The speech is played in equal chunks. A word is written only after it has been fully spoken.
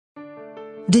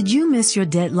Did you miss your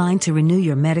deadline to renew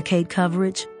your Medicaid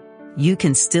coverage? You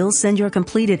can still send your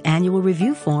completed annual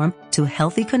review form to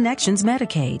Healthy Connections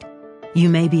Medicaid. You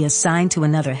may be assigned to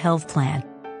another health plan,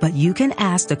 but you can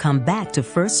ask to come back to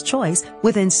First Choice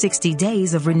within 60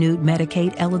 days of renewed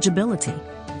Medicaid eligibility.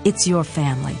 It's your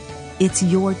family. It's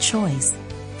your choice.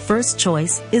 First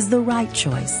Choice is the right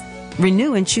choice.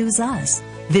 Renew and choose us.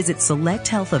 Visit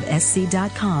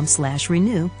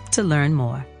selecthealthofsc.com/renew to learn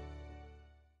more.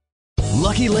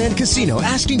 Lucky Land Casino,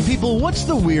 asking people, what's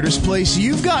the weirdest place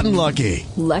you've gotten lucky?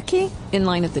 Lucky? In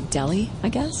line at the deli, I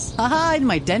guess? Aha, in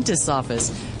my dentist's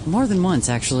office. More than once,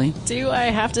 actually. Do I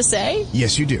have to say?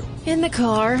 Yes, you do. In the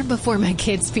car before my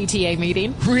kids' PTA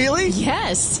meeting. Really?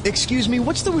 Yes. Excuse me,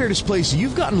 what's the weirdest place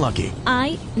you've gotten lucky?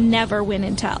 I never win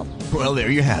and tell. Well, there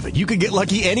you have it. You can get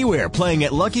lucky anywhere, playing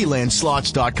at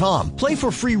LuckyLandSlots.com. Play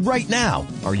for free right now.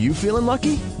 Are you feeling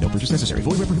lucky? No purchase necessary.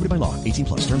 Void where prohibited by law. 18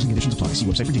 plus. Terms and conditions apply. See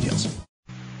website for details.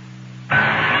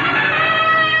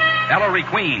 Ellery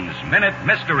Queen's Minute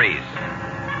Mysteries.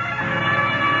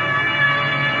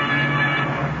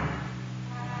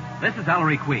 This is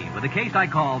Ellery Queen with a case I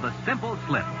call the Simple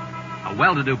Slip. A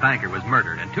well-to-do banker was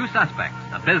murdered, and two suspects,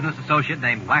 a business associate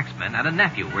named Waxman and a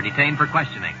nephew, were detained for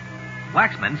questioning.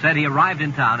 Waxman said he arrived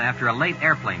in town after a late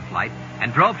airplane flight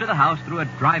and drove to the house through a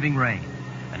driving rain.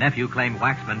 The nephew claimed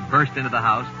Waxman burst into the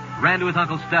house, ran to his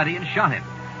uncle's study, and shot him.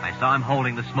 I saw him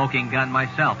holding the smoking gun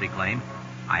myself, he claimed.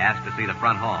 I asked to see the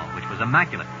front hall, which was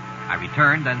immaculate. I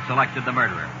returned and selected the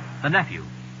murderer, the nephew.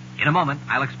 In a moment,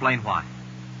 I'll explain why.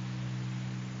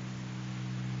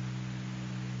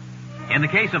 In the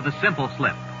case of the Simple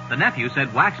Slip, the nephew said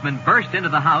Waxman burst into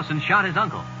the house and shot his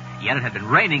uncle. Yet it had been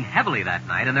raining heavily that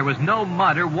night, and there was no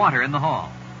mud or water in the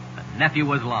hall. The nephew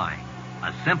was lying.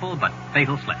 A simple but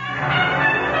fatal slip.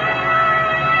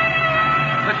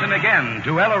 Listen again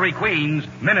to Ellery Queen's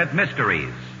Minute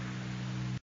Mysteries.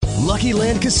 Lucky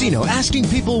Land Casino, asking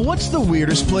people, what's the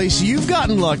weirdest place you've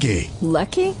gotten lucky?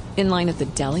 Lucky? In line at the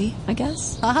deli, I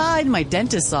guess? Aha, in my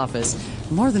dentist's office.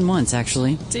 More than once,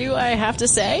 actually. Do I have to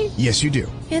say? Yes, you do.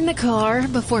 In the car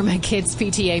before my kids'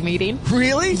 PTA meeting.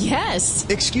 Really? Yes.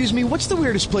 Excuse me, what's the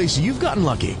weirdest place you've gotten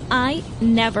lucky? I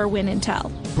never win and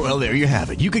tell. Well, there you have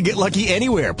it. You can get lucky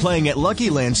anywhere, playing at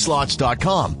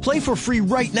LuckyLandSlots.com. Play for free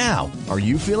right now. Are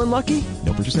you feeling lucky?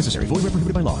 No purchase necessary. Void where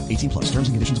prohibited by law. 18 plus. Terms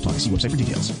and conditions apply. See website for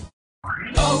details.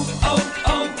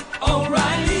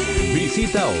 O'Reilly.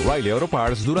 Visita O'Reilly Auto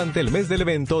Parts durante el mes del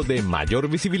evento de mayor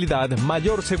visibilidad,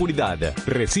 mayor seguridad.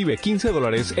 Recibe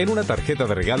 $15 en una tarjeta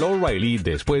de regalo O'Reilly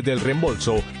después del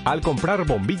reembolso al comprar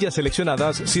bombillas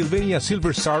seleccionadas Sylvania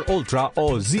Silver Star Ultra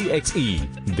o ZXE.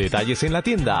 Detalles en la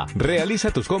tienda.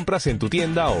 Realiza tus compras en tu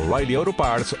tienda O'Reilly Auto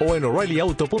Parts o en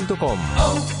O'ReillyAuto.com.